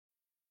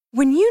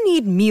When you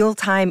need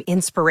mealtime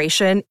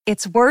inspiration,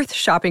 it's worth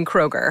shopping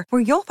Kroger,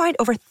 where you'll find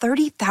over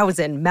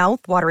 30,000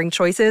 mouth-watering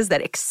choices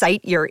that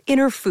excite your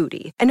inner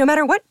foodie. And no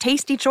matter what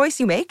tasty choice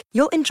you make,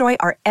 you'll enjoy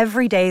our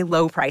everyday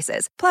low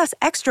prices, plus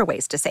extra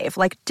ways to save,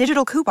 like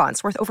digital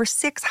coupons worth over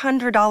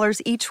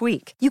 $600 each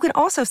week. You can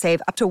also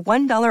save up to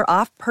 $1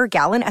 off per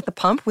gallon at the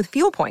pump with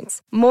fuel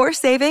points. More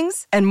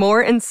savings and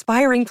more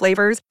inspiring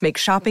flavors make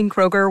shopping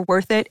Kroger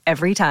worth it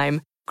every time.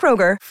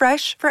 Kroger,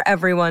 fresh for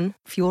everyone.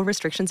 Fuel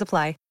restrictions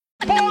apply.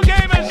 Ball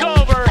game is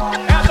over,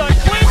 and the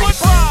Cleveland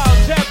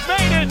Browns have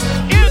made it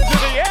into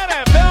the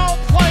NFL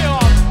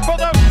playoffs for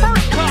the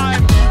first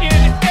time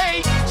in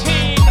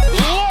 18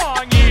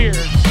 long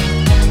years.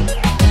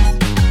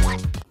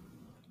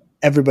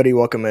 Everybody,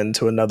 welcome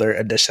into another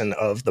edition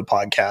of the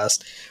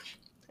podcast.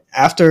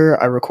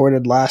 After I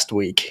recorded last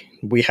week,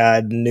 we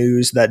had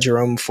news that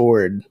Jerome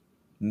Ford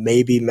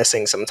may be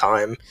missing some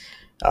time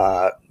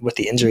with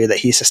the injury that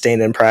he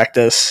sustained in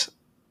practice.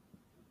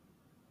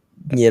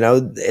 You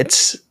know,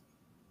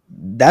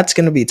 that's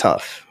going to be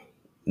tough.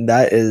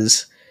 That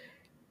is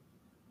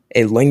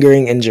a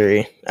lingering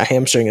injury. A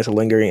hamstring is a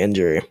lingering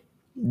injury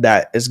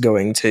that is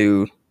going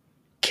to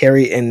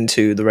carry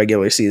into the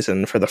regular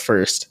season for the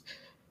first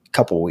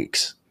couple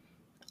weeks.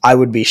 I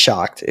would be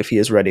shocked if he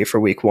is ready for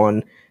week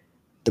one.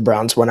 The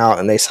Browns went out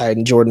and they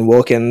signed Jordan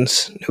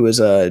Wilkins, who is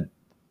a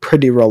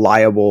pretty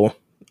reliable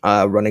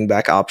running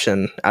back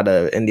option out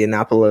of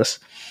Indianapolis.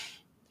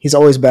 He's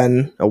always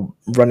been a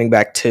running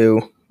back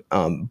too.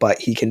 But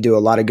he can do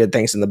a lot of good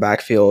things in the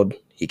backfield.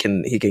 He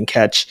can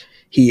catch.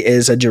 He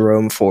is a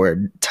Jerome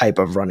Ford type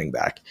of running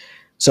back.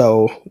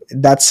 So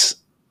that's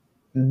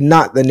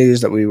not the news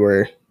that we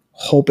were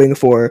hoping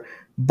for,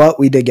 but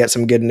we did get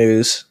some good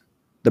news.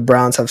 The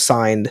Browns have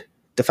signed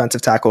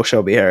defensive tackle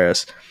Shelby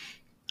Harris.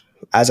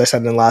 As I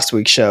said in last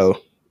week's show,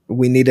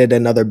 we needed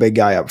another big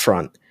guy up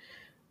front.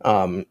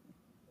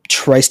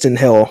 Tristan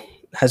Hill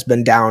has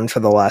been down for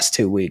the last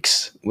 2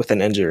 weeks with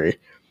an injury.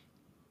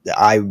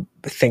 I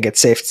think it's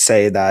safe to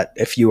say that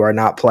if you are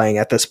not playing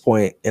at this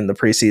point in the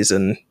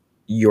preseason,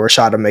 your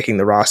shot of making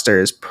the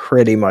roster is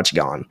pretty much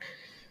gone.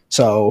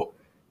 So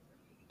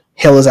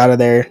Hill is out of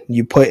there.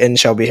 You put in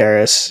Shelby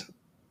Harris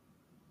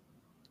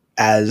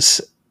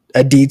as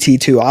a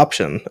DT2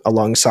 option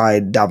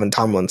alongside Dalvin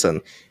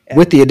Tomlinson.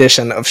 With the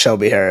addition of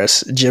Shelby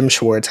Harris, Jim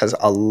Schwartz has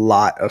a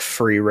lot of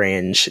free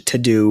range to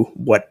do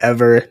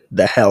whatever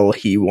the hell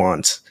he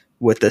wants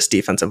with this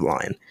defensive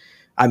line.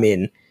 I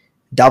mean,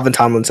 Dalvin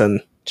Tomlinson,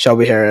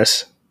 Shelby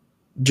Harris,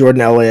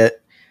 Jordan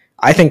Elliott.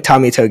 I think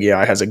Tommy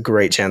Togiai has a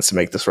great chance to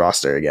make this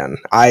roster again.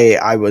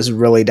 I was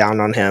really down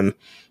on him.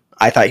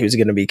 I thought he was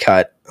going to be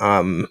cut.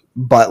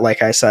 But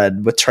like I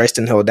said, with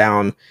Tristan Hill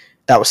down,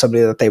 that was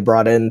somebody that they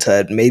brought in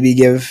to maybe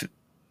give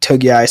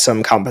Togiai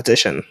some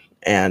competition.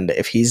 And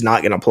if he's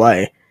not going to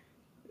play,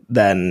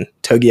 then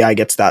Togiai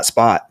gets that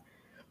spot.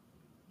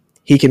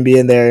 He can be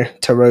in there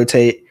to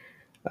rotate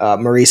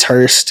Maurice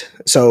Hurst.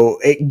 So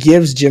it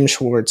gives Jim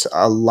Schwartz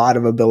a lot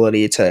of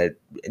ability to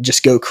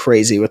just go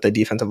crazy with the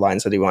defensive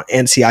lines that he wants.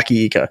 And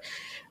Siaki Ika.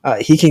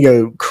 He can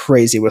go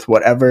crazy with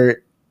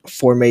whatever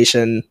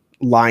formation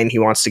line he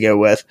wants to go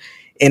with.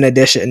 In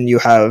addition, you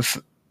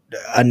have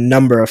a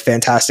number of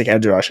fantastic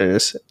edge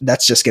rushers.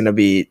 That's just going to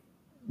be,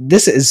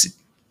 this is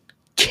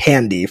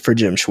candy for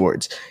Jim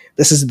Schwartz.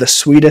 This is the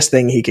sweetest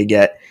thing he could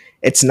get.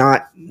 It's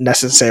not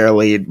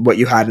necessarily what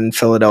you had in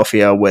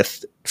Philadelphia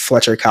with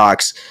Fletcher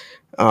Cox,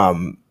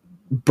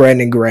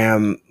 Brandon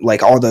Graham,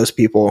 like all those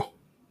people,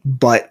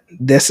 but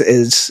this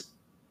is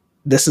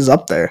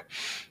up there.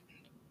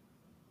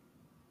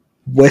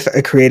 With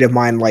a creative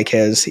mind like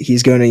his,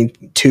 he's going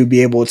to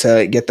be able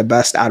to get the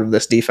best out of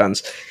this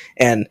defense.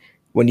 And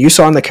when you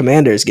saw in the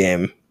Commanders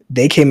game,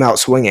 they came out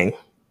swinging.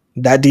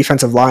 That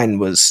defensive line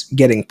was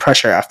getting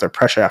pressure after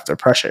pressure after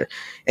pressure.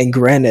 And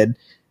granted,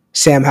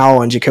 Sam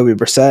Howell and Jacoby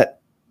Brissett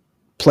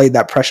played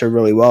that pressure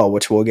really well,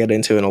 which we'll get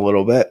into in a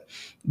little bit.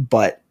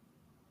 But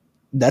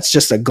that's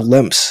just a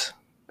glimpse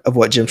of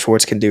what Jim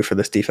Schwartz can do for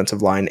this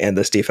defensive line and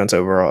this defense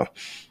overall.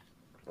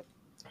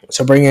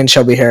 So bringing in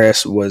Shelby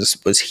Harris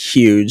was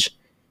huge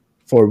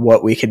for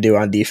what we could do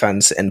on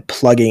defense and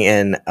plugging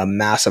in a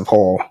massive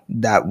hole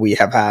that we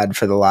have had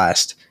for the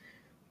last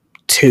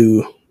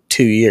two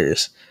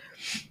years.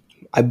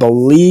 I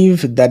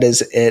believe that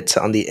is it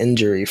on the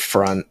injury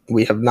front.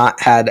 We have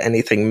not had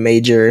anything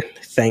major,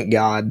 thank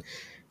God.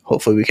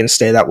 Hopefully we can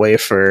stay that way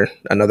for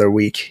another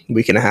week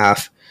and a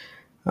half.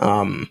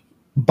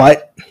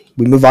 But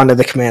we move on to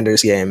the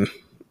Commanders game.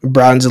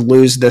 Browns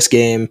lose this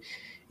game.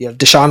 You have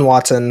Deshaun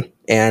Watson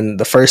and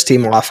the first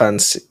team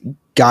offense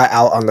got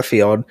out on the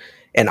field,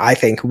 and I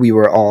think we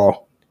were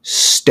all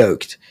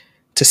stoked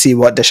to see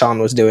what Deshaun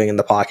was doing in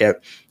the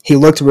pocket. He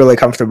looked really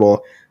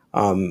comfortable.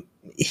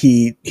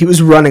 He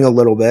was running a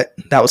little bit.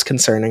 That was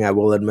concerning, I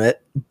will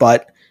admit,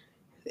 but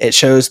it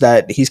shows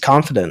that he's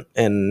confident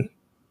in,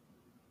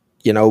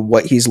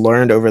 what he's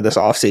learned over this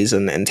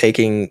offseason and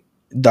taking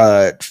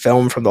the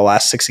film from the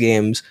last 6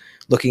 games,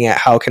 looking at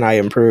how can I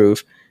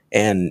improve.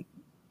 And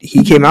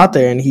he came out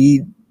there and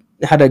he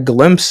had a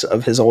glimpse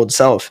of his old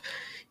self.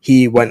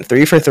 He went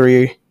 3 for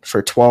 3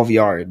 for 12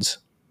 yards,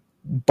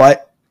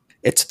 but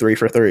it's 3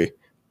 for 3.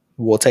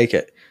 We'll take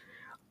it.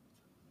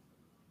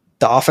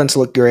 The offense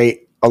looked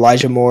great.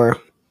 Elijah Moore,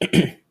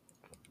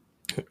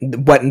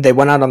 they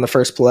went out on the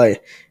first play,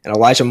 and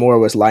Elijah Moore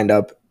was lined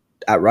up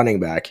at running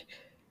back.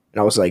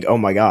 And I was like, oh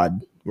my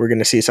God, we're going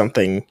to see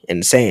something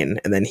insane.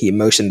 And then he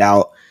motioned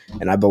out,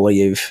 and I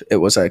believe it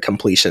was a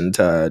completion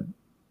to,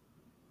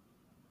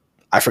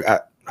 I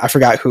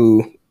forgot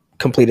who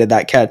completed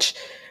that catch,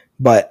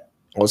 but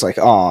I was like,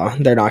 oh,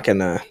 they're not going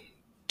to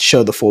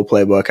show the full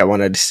playbook. I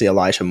wanted to see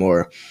Elijah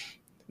Moore,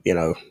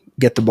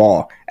 get the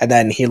ball. And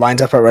then he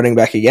lines up at running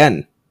back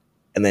again,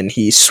 and then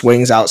he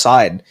swings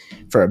outside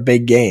for a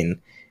big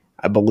gain.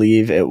 I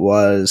believe it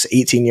was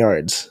 18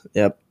 yards.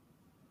 Yep.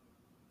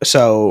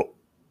 So,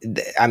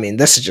 I mean,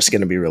 this is just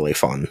going to be really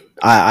fun.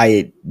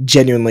 I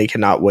genuinely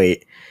cannot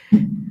wait.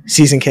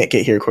 Season can't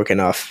get here quick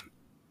enough.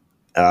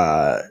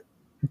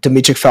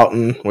 Demetric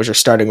Felton was your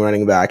starting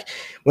running back.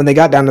 When they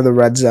got down to the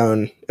red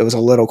zone, it was a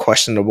little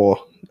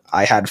questionable.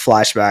 I had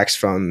flashbacks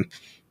from,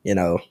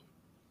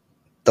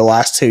 the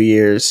last 2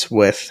 years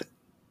with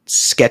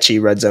sketchy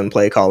red zone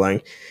play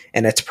calling.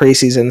 And it's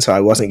preseason, so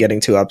I wasn't getting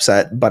too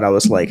upset. But I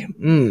was like,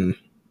 I'm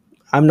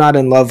not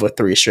in love with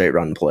 3 straight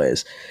run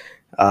plays.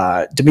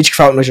 Demetric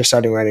Felton was your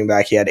starting running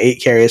back. He had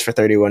 8 carries for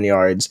 31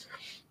 yards.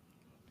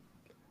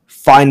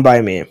 Fine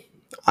by me.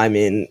 I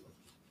mean,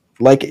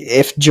 like,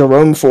 if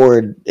Jerome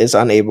Ford is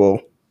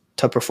unable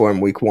to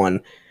perform week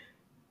 1,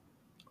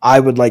 I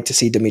would like to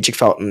see Demetric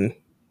Felton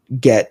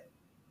get,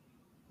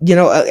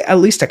 at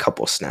least a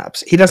couple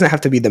snaps. He doesn't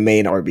have to be the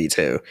main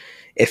RB2.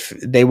 If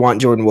they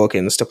want Jordan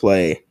Wilkins to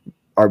play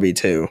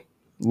RB2,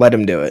 let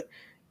him do it.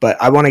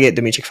 But I want to get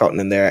Demetric Felton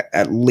in there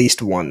at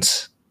least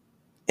once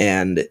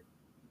and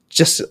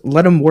just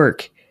let him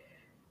work.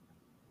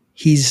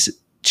 He's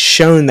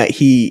shown that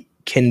he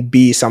can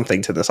be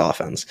something to this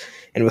offense.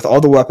 And with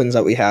all the weapons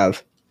that we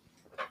have,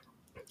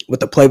 with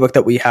the playbook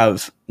that we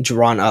have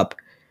drawn up,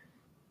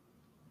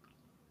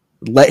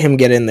 let him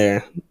get in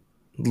there.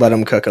 Let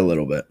him cook a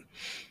little bit.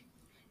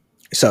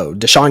 So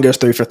Deshaun goes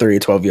 3 for 3,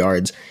 12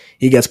 yards.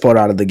 He gets pulled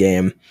out of the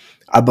game.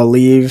 I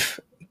believe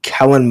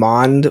Kellen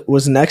Mond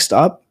was next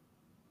up.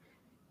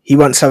 He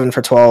went 7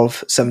 for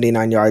 12,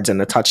 79 yards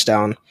and a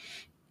touchdown.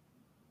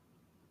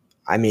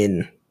 I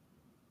mean,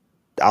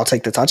 I'll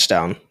take the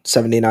touchdown.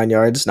 79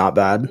 yards, not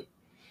bad.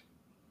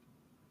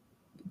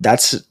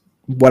 That's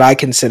what I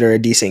consider a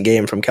decent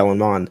game from Kellen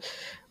Mond.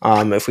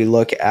 If we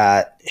look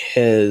at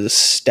his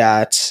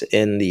stats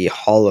in the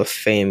Hall of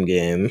Fame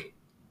game,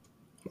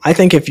 I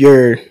think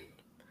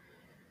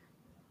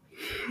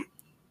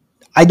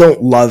I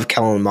don't love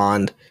Kellen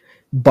Mond,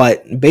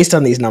 but based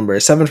on these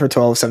numbers, 7 for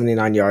 12,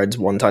 79 yards,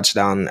 1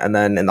 touchdown. And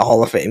then in the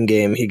Hall of Fame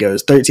game, he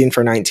goes 13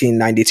 for 19,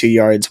 92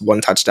 yards,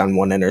 1 touchdown,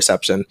 1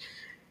 interception.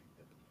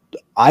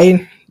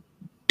 I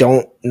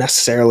don't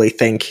necessarily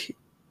think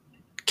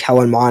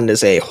Kellen Mond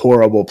is a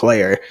horrible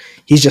player.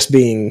 He's just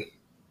being,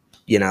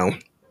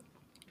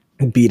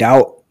 beat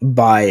out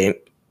by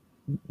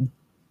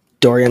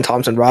Dorian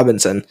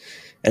Thompson-Robinson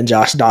and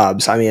Josh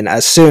Dobbs. I mean,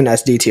 as soon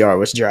as DTR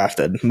was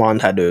drafted,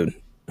 Mond had to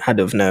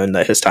have known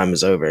that his time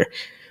is over.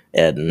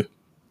 And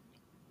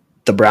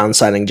the Browns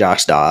signing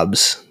Josh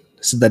Dobbs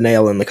is the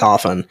nail in the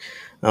coffin.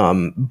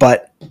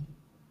 But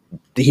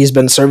he's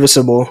been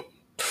serviceable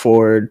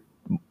for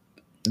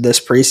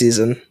this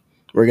preseason.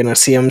 We're going to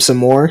see him some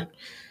more.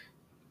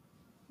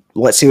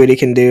 Let's see what he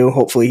can do.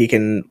 Hopefully he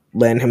can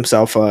land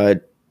himself a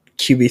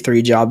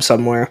QB3 job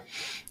somewhere.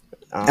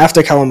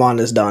 After Kellen Mond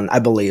is done, I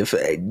believe,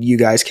 you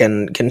guys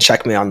can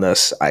check me on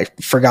this. I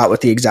forgot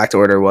what the exact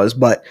order was,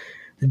 but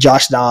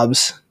Josh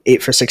Dobbs,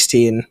 8 for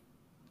 16,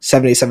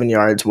 77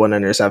 yards, 1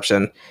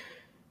 interception.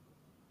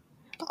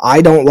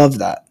 I don't love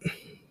that.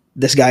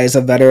 This guy is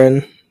a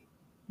veteran.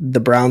 The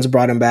Browns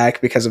brought him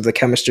back because of the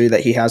chemistry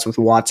that he has with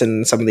Watson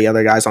and some of the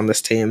other guys on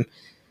this team.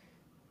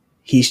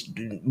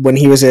 When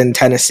he was in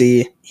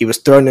Tennessee, he was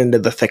thrown into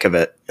the thick of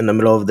it in the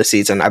middle of the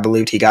season. I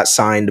believed he got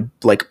signed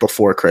like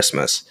before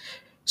Christmas.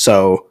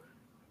 So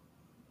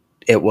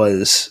it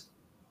was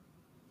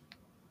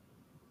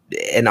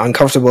an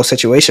uncomfortable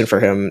situation for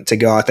him to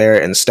go out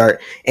there and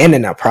start, and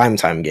in a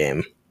primetime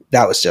game.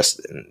 That was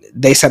just,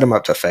 they set him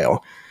up to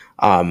fail.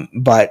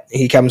 But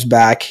he comes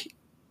back.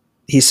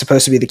 He's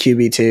supposed to be the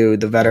QB2,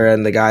 the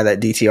veteran, the guy that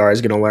DTR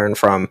is going to learn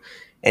from,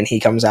 and he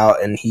comes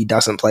out and he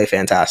doesn't play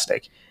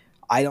fantastic.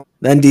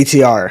 Then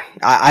DTR.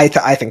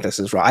 I think this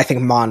is wrong. I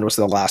think Mond was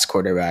the last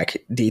quarterback.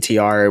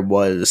 DTR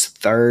was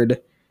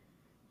third.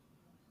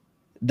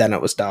 Then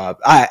it was Dobbs.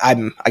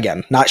 I'm,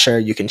 again, not sure.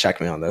 You can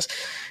check me on this.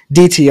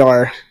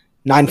 DTR,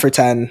 9 for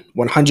 10,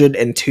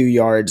 102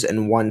 yards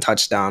and 1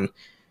 touchdown.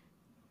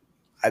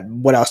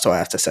 What else do I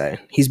have to say?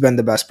 He's been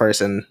the best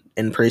person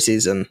in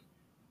preseason.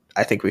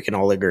 I think we can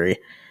all agree.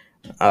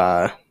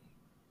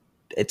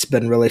 It's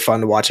been really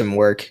fun to watch him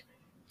work.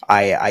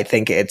 I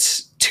think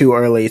it's too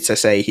early to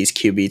say he's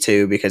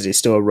QB2 because he's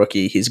still a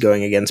rookie. He's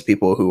going against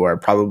people who are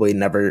probably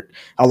never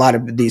 – a lot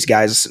of these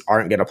guys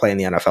aren't going to play in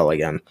the NFL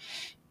again.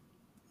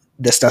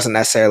 this doesn't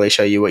necessarily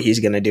show you what he's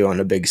going to do on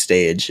a big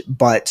stage,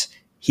 but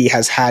he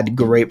has had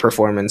great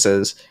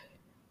performances.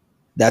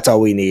 That's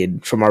all we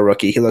need from our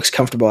rookie. He looks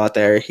comfortable out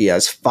there. He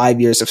has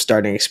 5 years of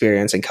starting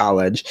experience in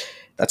college.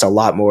 That's a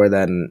lot more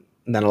than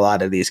a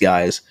lot of these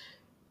guys.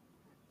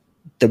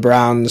 The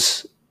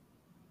Browns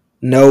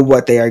know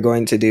what they are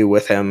going to do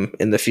with him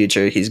in the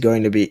future. He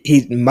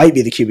might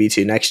be the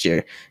QB2 next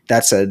year.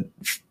 That's a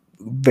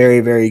very,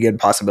 very good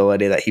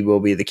possibility that he will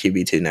be the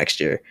QB2 next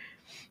year.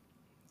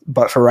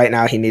 But for right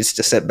now, he needs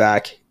to sit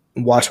back,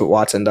 watch what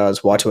Watson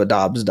does, watch what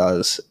Dobbs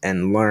does,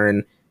 and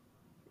learn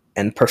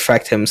and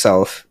perfect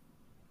himself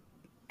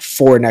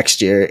for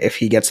next year if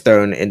he gets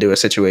thrown into a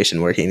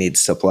situation where he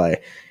needs to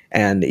play.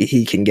 And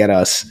he can get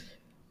us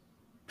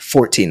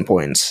 14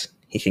 points.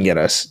 He can get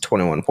us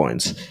 21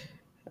 points.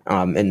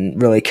 And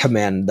really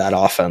command that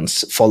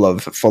offense full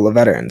of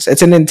veterans.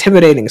 It's an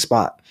intimidating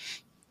spot.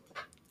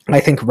 I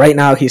think right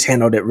now he's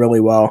handled it really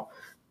well,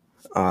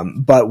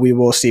 but we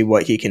will see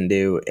what he can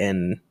do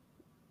in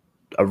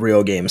a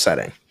real game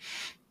setting.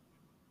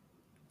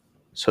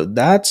 So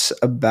that's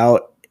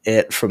about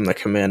it from the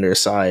Commander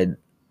side.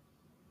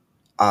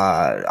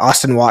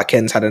 Austin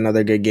Watkins had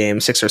another good game,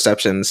 6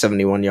 receptions,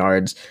 71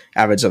 yards,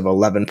 average of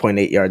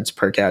 11.8 yards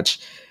per catch.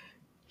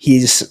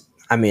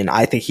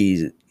 I think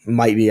he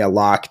might be a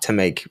lock to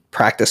make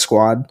practice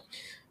squad.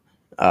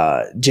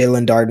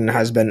 Jalen Darden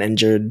has been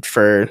injured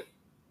for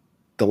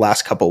the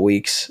last couple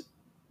weeks.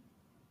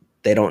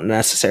 They don't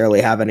necessarily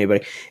have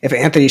anybody. If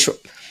Anthony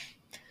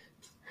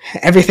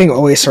everything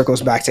always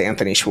circles back to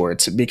Anthony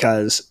Schwartz,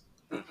 because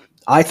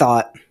I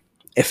thought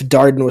if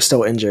Darden was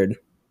still injured,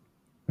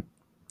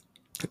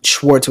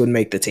 Schwartz would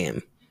make the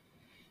team.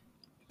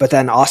 But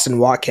then Austin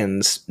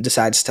Watkins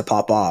decides to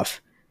pop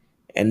off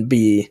and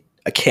be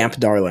a camp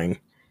darling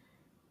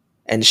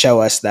and show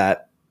us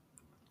that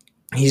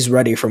he's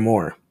ready for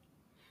more.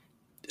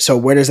 So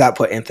where does that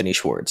put Anthony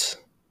Schwartz?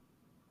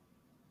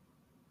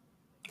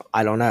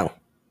 I don't know.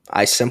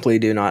 I simply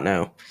do not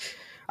know.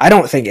 I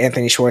don't think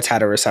Anthony Schwartz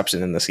had a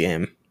reception in this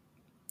game.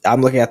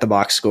 I'm looking at the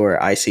box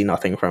score. I see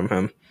nothing from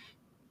him.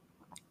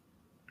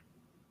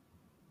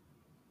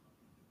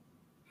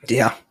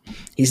 Yeah,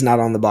 he's not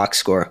on the box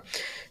score.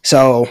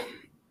 So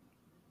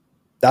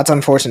that's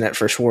unfortunate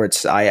for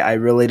Schwartz. I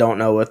really don't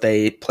know what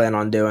they plan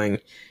on doing.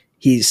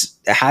 He's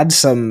had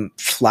some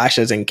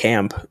flashes in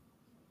camp.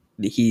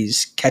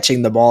 He's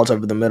catching the balls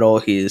over the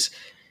middle.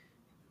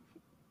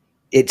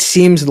 It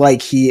seems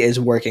like he is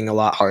working a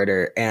lot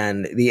harder,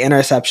 and the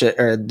interception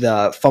or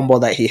the fumble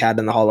that he had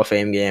in the Hall of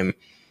Fame game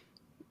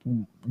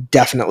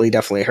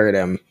definitely hurt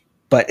him,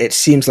 but it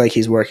seems like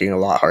he's working a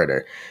lot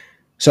harder.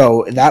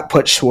 So that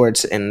puts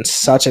Schwartz in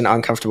such an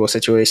uncomfortable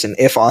situation.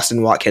 If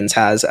Austin Watkins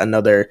has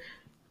another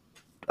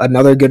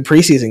good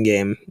preseason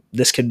game,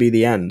 this could be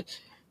the end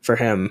for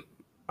him.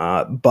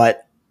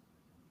 But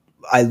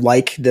I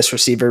like this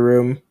receiver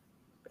room.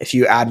 If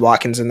you add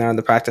Watkins in there on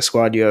the practice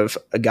squad, you have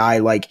a guy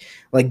like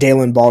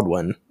Dalen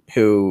Baldwin,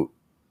 who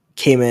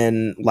came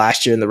in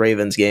last year in the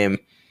Ravens game,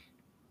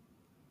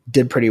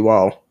 did pretty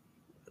well,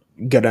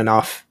 good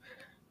enough,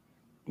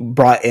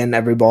 brought in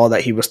every ball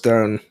that he was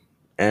thrown,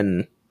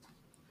 and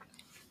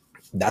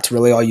that's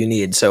really all you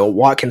need. So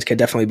Watkins could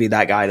definitely be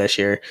that guy this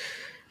year.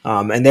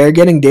 And they're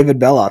getting David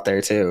Bell out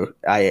there too.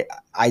 I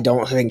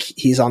don't think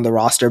he's on the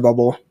roster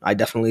bubble. I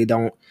definitely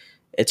don't.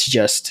 It's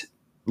just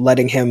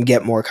letting him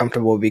get more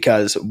comfortable,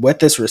 because with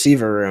this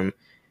receiver room,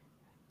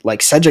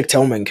 like Cedric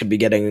Tillman could be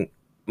getting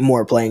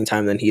more playing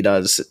time than he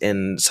does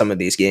in some of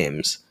these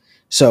games.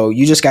 So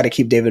you just got to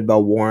keep David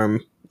Bell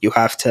warm. You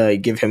have to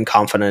give him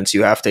confidence.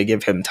 You have to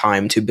give him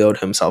time to build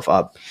himself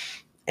up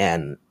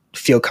and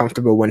feel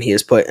comfortable when he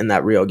is put in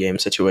that real game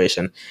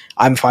situation.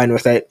 I'm fine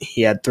with it.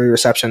 He had 3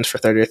 receptions for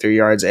 33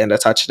 yards and a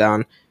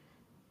touchdown.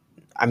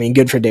 I mean,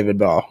 good for David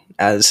Bell.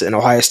 As an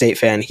Ohio State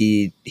fan,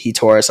 he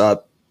tore us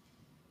up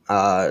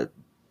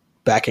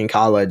back in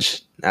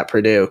college at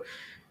Purdue.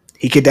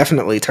 He could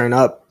definitely turn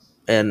up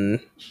and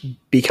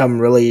become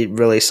really,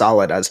 really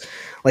solid as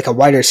like a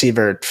wide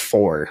receiver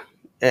 4.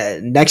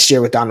 Next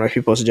year with Donovan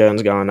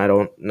Peoples-Jones gone, I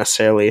don't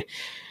necessarily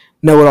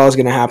know what all is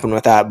going to happen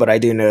with that, but I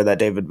do know that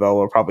David Bell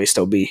will probably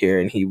still be here,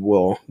 and he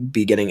will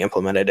be getting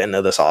implemented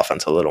into this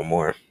offense a little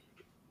more.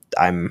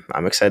 I'm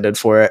excited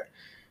for it.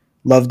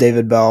 Love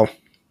David Bell.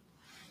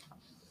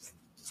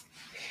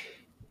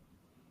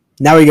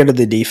 Now we go to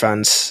the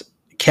defense.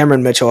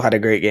 Cameron Mitchell had a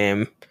great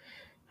game.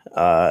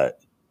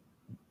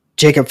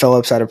 Jacob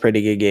Phillips had a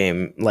pretty good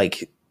game.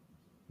 Like,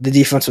 the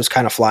defense was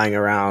kind of flying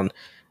around.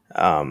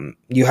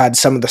 You had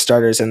some of the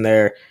starters in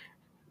there.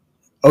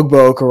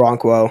 Ogbo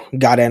Okoronkwo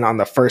got in on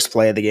the first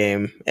play of the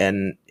game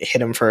and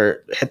hit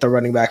the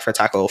running back for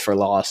tackle for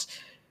loss.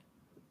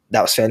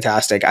 That was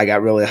fantastic. I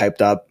got really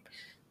hyped up.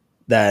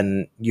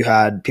 Then you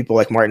had people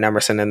like Martin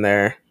Emerson in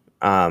there.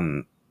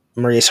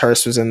 Maurice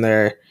Hurst was in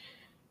there.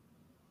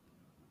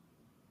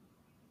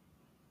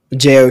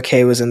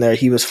 JOK was in there.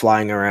 He was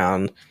flying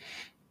around.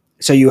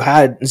 So you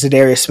had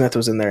Zadarius Smith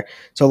was in there.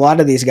 So a lot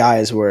of these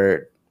guys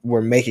were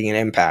making an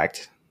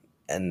impact.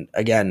 And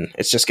again,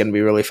 it's just going to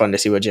be really fun to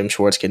see what Jim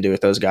Schwartz can do with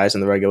those guys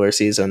in the regular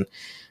season.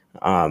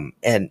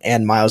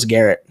 and Myles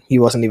Garrett. He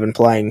wasn't even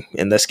playing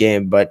in this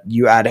game, but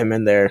you add him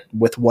in there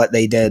with what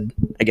they did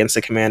against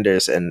the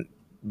Commanders, and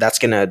that's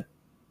going to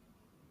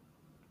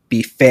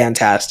be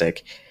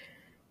fantastic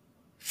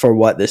for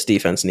what this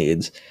defense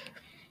needs.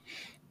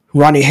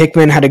 Ronnie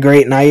Hickman had a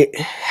great night,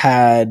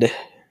 had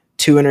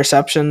 2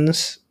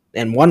 interceptions,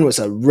 and one was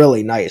a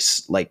really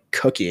nice,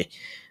 cookie.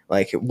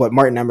 Like what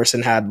Martin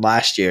Emerson had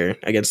last year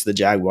against the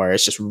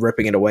Jaguars, just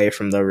ripping it away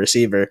from the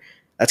receiver.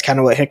 That's kind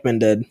of what Hickman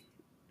did.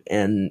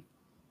 And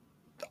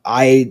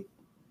I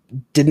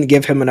didn't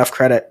give him enough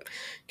credit.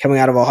 Coming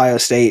out of Ohio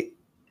State,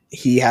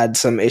 he had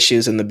some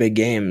issues in the big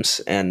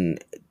games,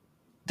 and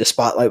the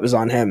spotlight was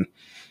on him.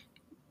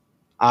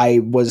 I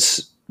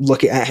was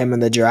looking at him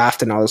in the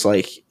draft, and I was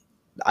like,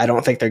 I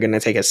don't think they're going to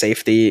take a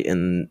safety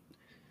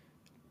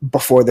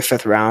before the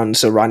 5th round,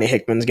 so Ronnie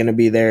Hickman's going to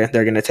be there.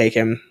 They're going to take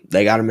him.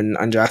 They got him in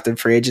undrafted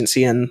free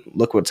agency, and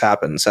look what's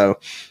happened. So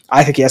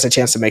I think he has a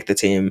chance to make the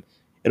team.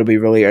 It'll be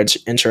really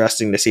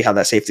interesting to see how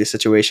that safety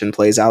situation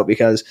plays out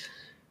because,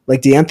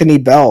 D'Anthony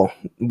Bell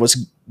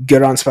was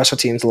good on special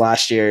teams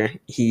last year.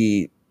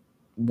 He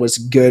was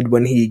good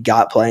when he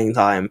got playing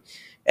time,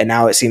 and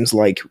now it seems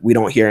like we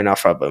don't hear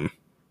enough of him,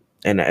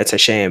 and it's a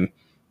shame.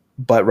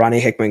 But Ronnie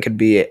Hickman could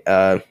be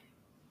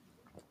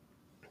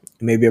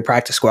maybe a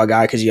practice squad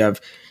guy because you have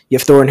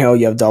Thornhill,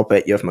 you have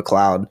Delpit, you have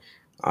McLeod.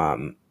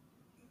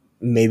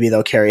 Maybe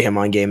they'll carry him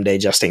on game day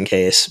just in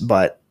case,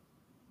 but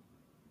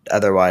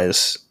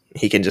otherwise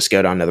he can just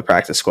go down to the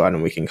practice squad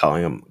and we can call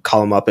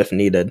him up if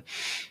needed.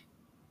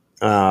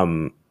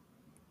 But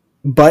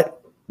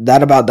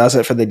that about does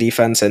it for the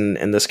defense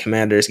in this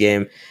Commanders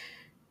game.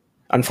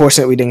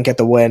 Unfortunately, we didn't get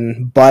the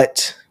win,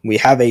 but we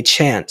have a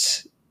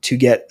chance to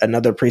get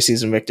another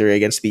preseason victory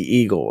against the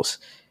Eagles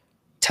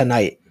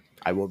tonight.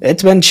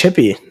 It's been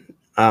chippy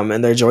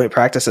in their joint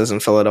practices in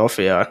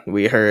Philadelphia.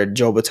 We heard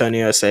Joel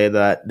Bitonio say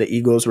that the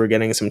Eagles were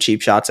getting some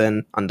cheap shots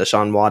in on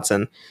Deshaun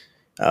Watson.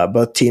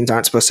 Both teams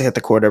aren't supposed to hit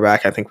the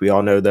quarterback. I think we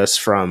all know this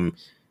from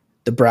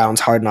the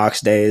Browns Hard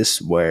Knocks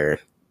days where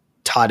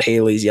Todd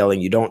Haley's yelling,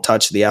 "You don't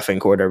touch the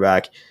effing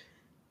quarterback."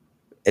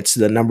 It's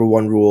the number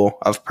one rule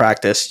of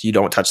practice. You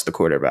don't touch the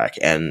quarterback.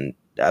 And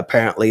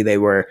apparently they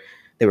were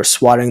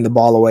swatting the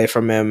ball away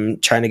from him,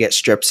 trying to get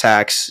strip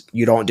sacks.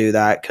 You don't do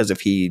that because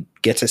if he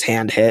gets his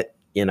hand hit,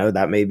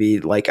 that may be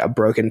like a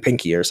broken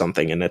pinky or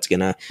something, and it's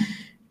gonna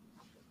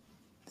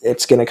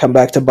come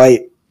back to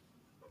bite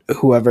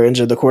whoever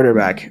injured the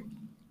quarterback.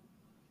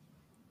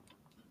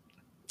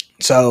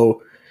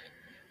 So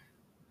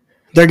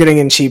they're getting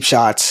in cheap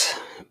shots.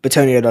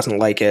 Bitonio doesn't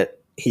like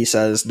it. He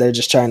says they're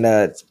just trying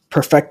to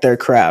perfect their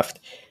craft.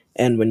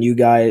 And when you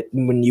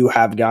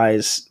have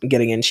guys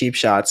getting in cheap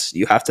shots,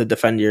 you have to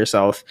defend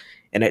yourself,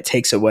 and it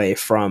takes away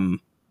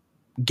from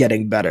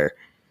getting better.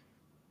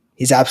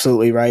 He's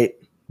absolutely right,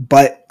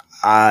 but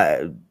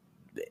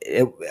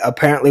it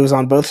apparently was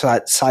on both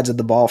sides of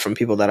the ball from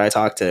people that I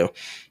talked to.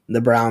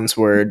 The Browns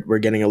were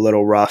getting a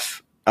little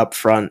rough up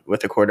front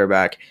with the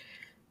quarterback.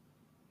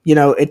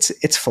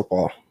 It's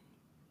football.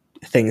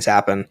 Things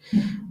happen,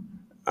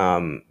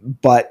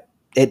 but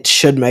it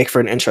should make for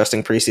an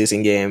interesting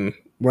preseason game.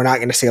 We're not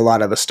going to see a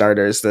lot of the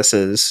starters. This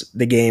is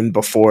the game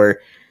before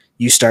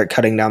you start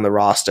cutting down the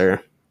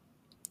roster.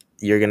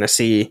 You're going to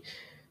see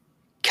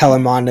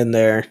Kellen Mond in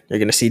there. You're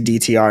going to see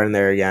DTR in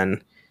there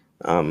again.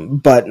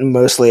 But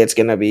mostly it's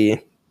going to be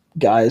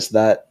guys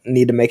that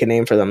need to make a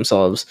name for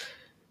themselves.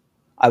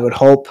 I would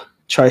hope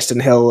Tristan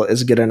Hill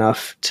is good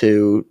enough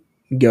to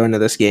go into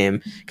this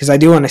game because I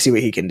do want to see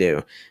what he can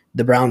do.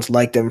 The Browns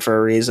liked him for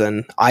a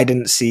reason. I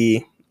didn't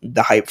see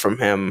the hype from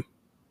him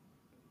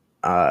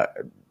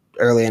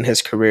early in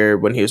his career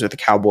when he was with the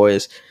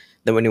Cowboys.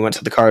 Then when he went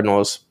to the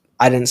Cardinals,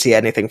 I didn't see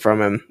anything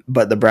from him,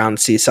 but the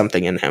Browns see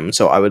something in him.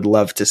 So I would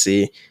love to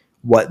see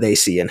what they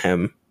see in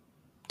him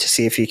to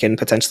see if he can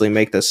potentially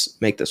make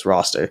this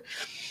roster.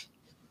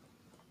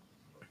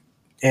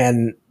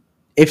 And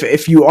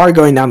if you are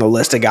going down the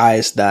list of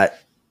guys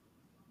that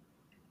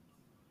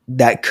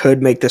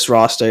could make this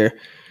roster,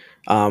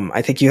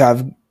 I think you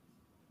have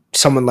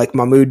someone like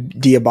Mahmoud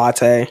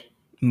Diabate.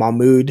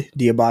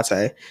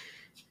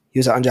 He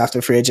was an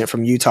undrafted free agent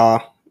from Utah.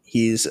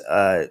 He's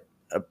a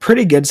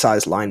pretty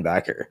good-sized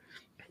linebacker.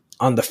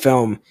 On the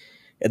film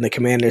in the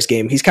Commanders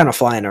game, he's kind of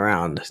flying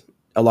around,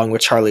 along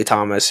with Charlie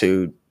Thomas,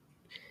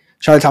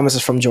 Charlie Thomas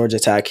is from Georgia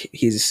Tech.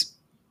 He's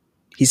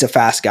a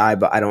fast guy,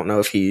 but I don't know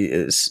if he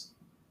is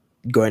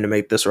going to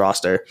make this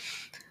roster.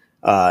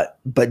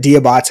 But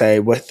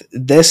Diabate, with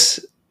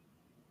the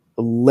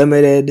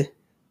limited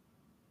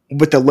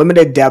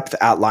depth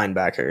at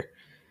linebacker,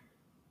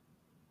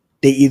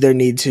 they either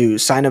need to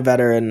sign a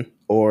veteran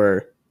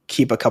or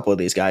keep a couple of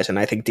these guys. And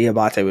I think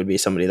Diabate would be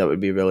somebody that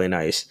would be really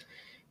nice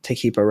to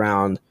keep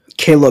around.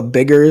 Caleb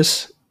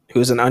Biggers,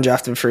 who's an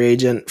undrafted free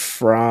agent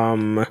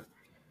from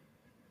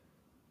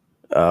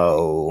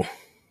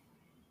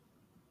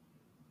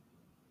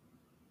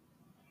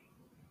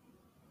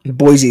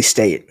Boise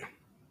State.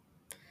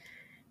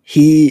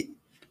 He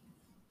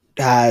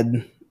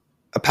had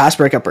a pass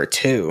breakup or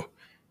two.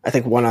 I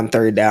think one on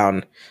third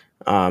down.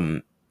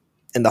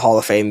 in the Hall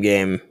of Fame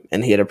game,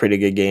 and he had a pretty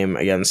good game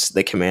against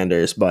the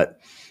Commanders, but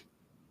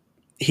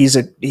he's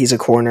a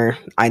corner.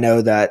 I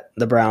know that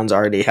the Browns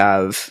already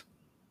have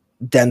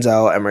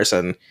Denzel,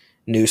 Emerson,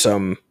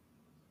 Newsome,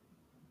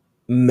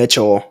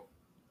 Mitchell,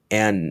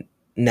 and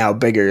now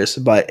Biggers,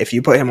 but if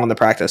you put him on the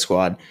practice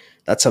squad,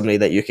 that's somebody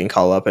that you can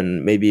call up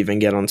and maybe even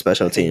get on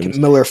special teams.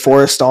 Miller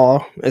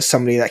Forrestall is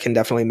somebody that can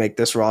definitely make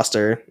this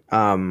roster.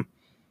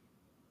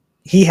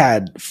 He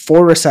had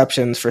 4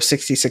 receptions for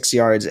 66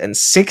 yards and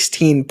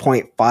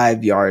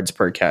 16.5 yards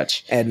per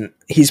catch. And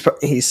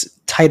he's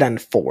tight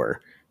end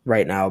 4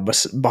 right now,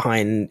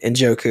 behind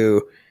Njoku,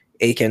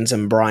 Akins,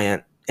 and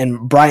Bryant.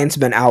 And Bryant's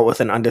been out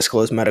with an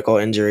undisclosed medical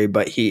injury,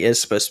 but he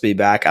is supposed to be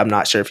back. I'm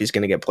not sure if he's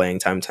going to get playing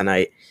time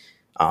tonight.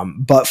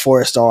 But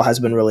Forrestall has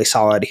been really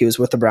solid. He was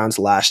with the Browns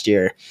last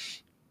year.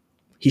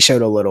 He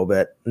showed a little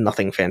bit,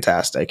 nothing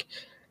fantastic.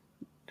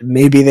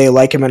 Maybe they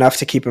like him enough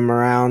to keep him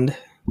around.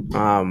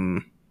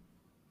 I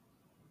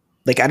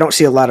don't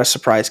see a lot of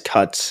surprise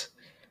cuts.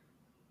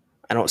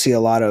 I don't see a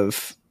lot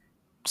of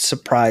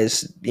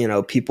surprise,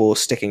 people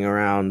sticking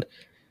around.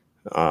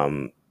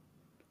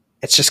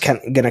 It's just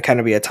going to kind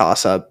of be a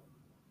toss-up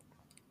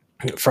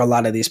for a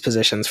lot of these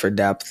positions for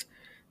depth.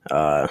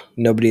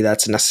 Nobody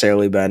that's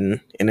necessarily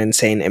been an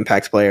insane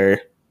impact player,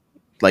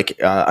 like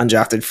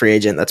undrafted free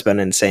agent that's been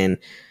insane,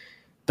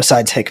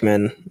 besides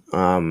Hickman.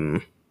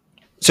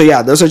 So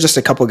yeah, those are just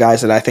a couple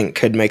guys that I think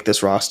could make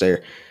this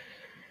roster.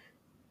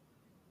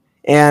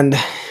 And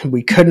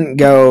I couldn't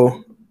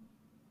go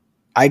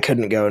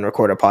and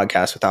record a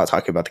podcast without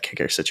talking about the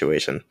kicker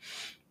situation.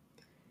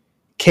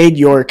 Cade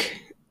York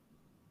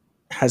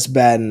has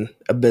been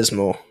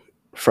abysmal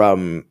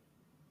from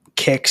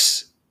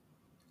kicks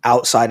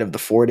outside of the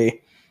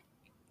 40.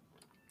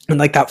 And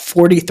that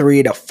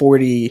 43 to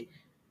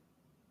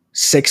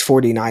 46,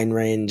 49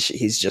 range,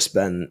 he's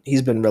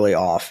been really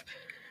off.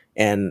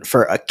 And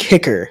for a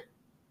kicker,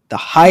 the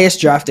highest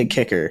drafted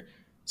kicker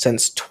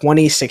since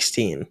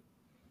 2017,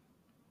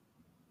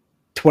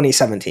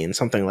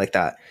 something like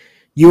that,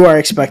 you are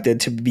expected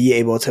to be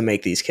able to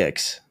make these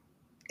kicks.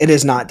 It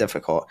is not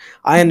difficult.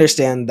 I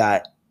understand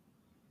that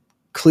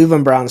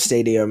Cleveland Browns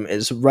Stadium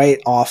is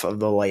right off of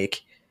the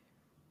lake.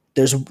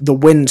 The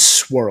wind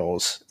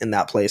swirls in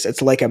that place.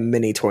 It's like a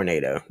mini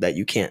tornado that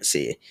you can't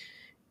see.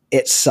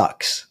 It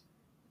sucks.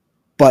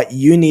 But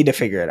you need to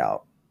figure it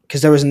out,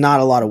 because there was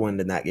not a lot of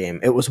wind in that game.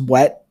 It was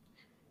wet,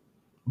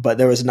 but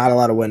there was not a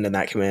lot of wind in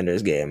that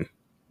Commanders game.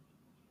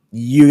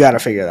 You got to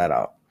figure that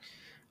out.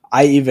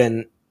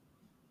 I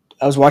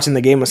was watching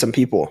the game with some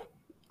people.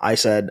 I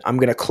said, I'm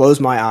going to close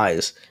my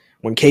eyes.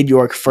 When Cade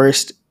York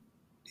first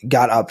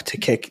got up to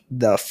kick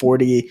the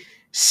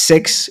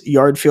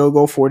 46-yard field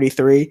goal,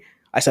 43,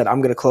 I said,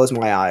 I'm going to close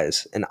my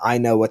eyes, and I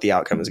know what the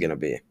outcome is going to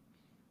be.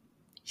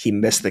 He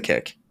missed the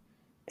kick,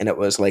 and it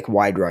was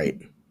wide right.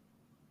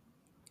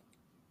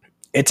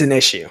 It's an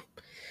issue,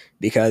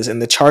 because in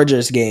the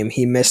Chargers game,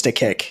 he missed a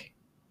kick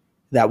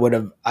that would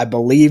have, I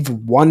believe,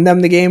 won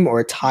them the game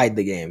or tied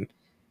the game.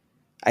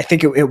 I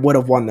think it would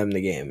have won them the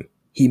game.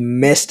 He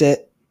missed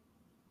it.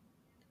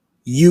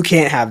 You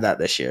can't have that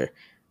this year.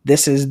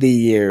 This is the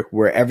year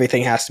where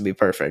everything has to be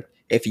perfect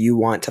if you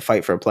want to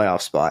fight for a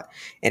playoff spot.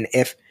 And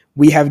if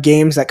we have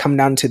games that come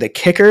down to the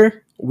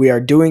kicker, we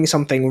are doing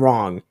something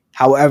wrong.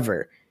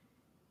 However,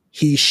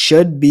 he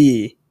should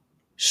be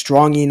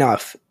strong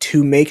enough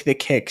to make the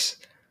kicks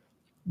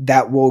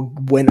that will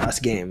win us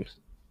games.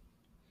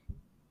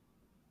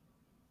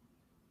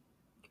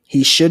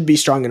 He should be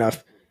strong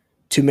enough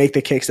to make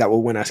the kicks that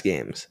will win us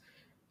games.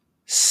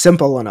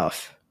 Simple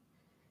enough.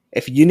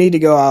 If you need to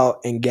go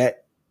out and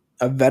get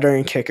a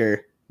veteran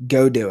kicker,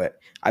 go do it.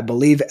 I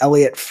believe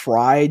Elliott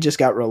Fry just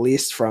got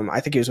released from, I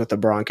think he was with the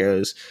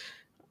Broncos.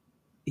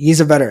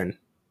 He's a veteran.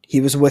 He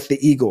was with the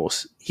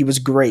Eagles. He was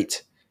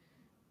great.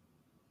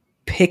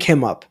 Pick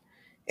him up.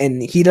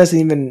 And he doesn't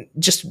even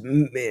just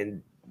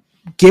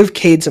give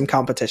Cade some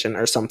competition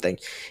or something.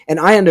 And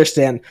I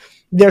understand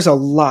there's a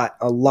lot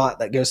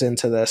that goes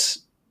into this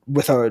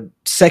with a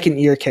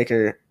second-year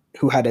kicker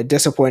who had a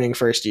disappointing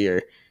first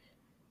year.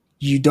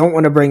 You don't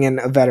want to bring in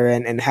a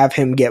veteran and have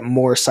him get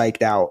more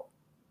psyched out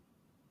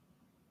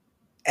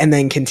and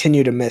then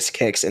continue to miss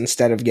kicks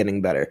instead of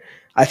getting better.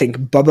 I think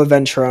Bubba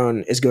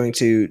Ventrone is going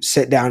to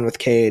sit down with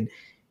Cade,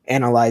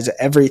 analyze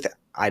everything.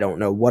 I don't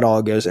know what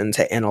all goes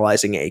into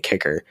analyzing a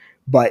kicker,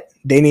 but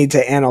they need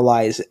to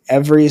analyze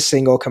every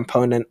single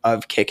component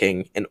of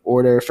kicking in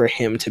order for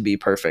him to be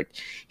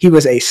perfect. He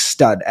was a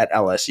stud at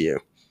LSU.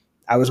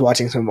 I was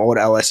watching some old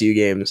LSU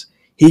games.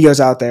 He goes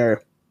out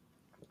there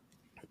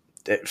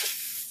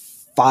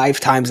 5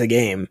 times a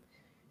game,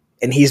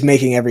 and he's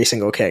making every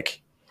single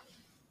kick.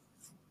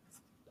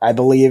 I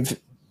believe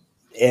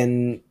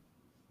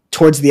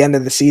towards the end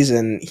of the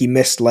season, he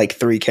missed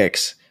 3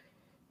 kicks.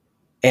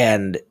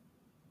 And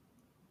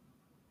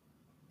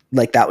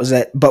that was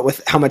it. But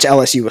with how much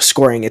LSU was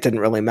scoring, it didn't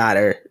really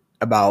matter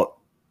about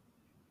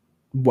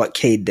what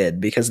Cade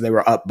did because they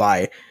were up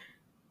by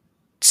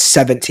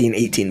 17,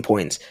 18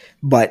 points.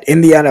 But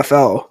in the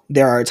NFL,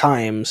 there are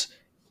times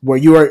where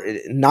you are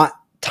not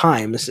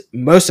times,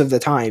 most of the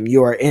time,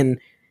 you are in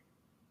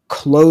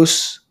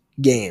close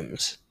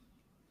games.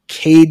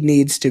 Cade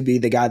needs to be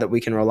the guy that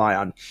we can rely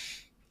on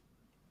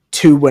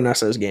to win us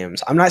those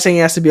games. I'm not saying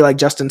he has to be like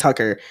Justin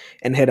Tucker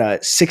and hit a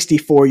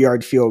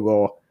 64-yard field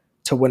goal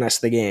to win us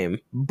the game,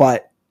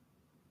 but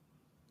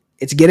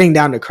it's getting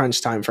down to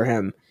crunch time for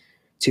him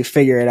to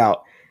figure it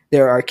out.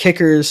 There are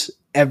kickers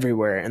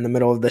everywhere in the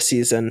middle of the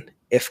season.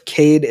 If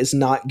Cade is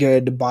not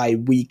good by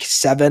week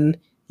 7,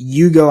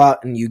 you go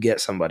out and you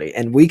get somebody.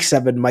 And week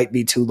 7 might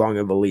be too long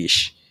of a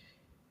leash.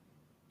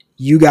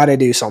 You got to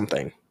do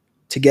something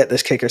to get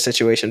this kicker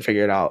situation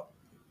figured out.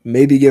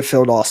 Maybe give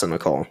Phil Dawson a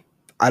call.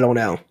 I don't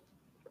know.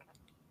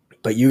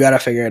 But you got to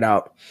figure it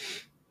out.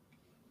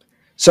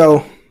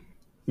 So,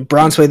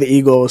 Browns play the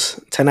Eagles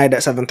tonight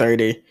at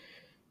 7:30.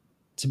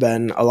 It's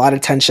been a lot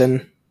of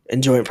tension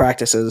in joint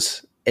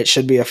practices. It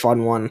should be a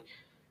fun one.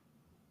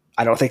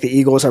 I don't think the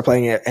Eagles are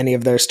playing any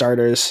of their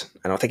starters.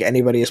 I don't think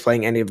anybody is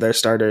playing any of their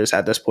starters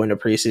at this point of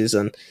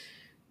preseason.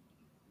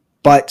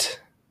 But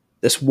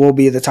this will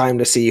be the time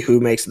to see who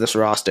makes this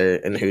roster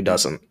and who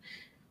doesn't.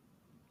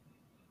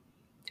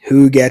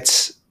 Who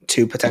gets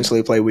to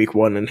potentially play week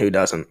 1 and who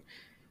doesn't.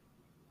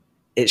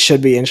 It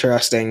should be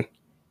interesting.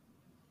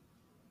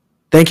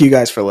 Thank you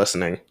guys for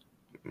listening.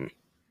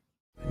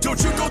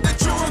 Don't you know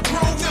that you're a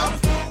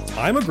grown-up?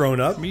 I'm a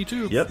grown-up. Me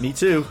too. Yep, me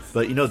too.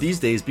 But these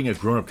days, being a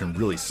grown-up can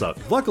really suck.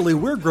 Luckily,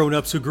 we're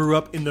grown-ups who grew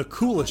up in the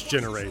coolest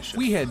generation.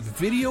 We had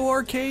video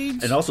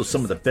arcades. And also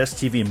some of the best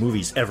TV and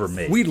movies ever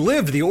made. We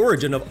lived the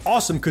origin of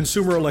awesome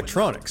consumer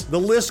electronics. The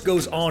list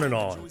goes on and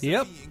on.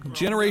 Yep,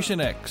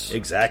 Generation X.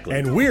 Exactly.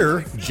 And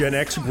we're Gen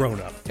X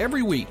grown-up.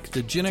 Every week,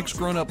 the Gen X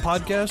Grown Up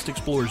podcast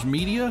explores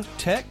media,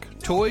 tech,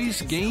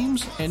 toys,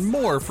 games, and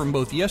more from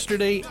both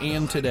yesterday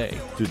and today.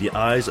 Through the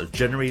eyes of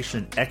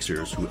Generation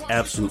Xers who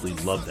absolutely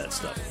love that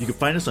stuff. You can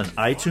find us on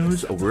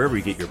iTunes or wherever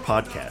you get your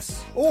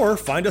podcasts. Or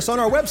find us on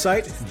our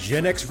website,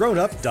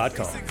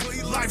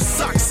 genxgrownup.com. Life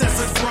sucks as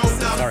a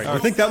grown-up. All right, you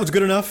think that was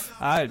good enough?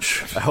 I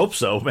hope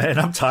so, man.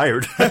 I'm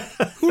tired.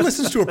 Who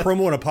listens to a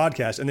promo on a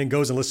podcast and then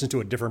goes and listens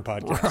to a different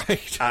podcast?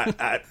 Right.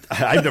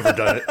 I've never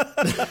done it.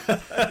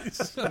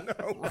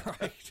 No.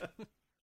 Right.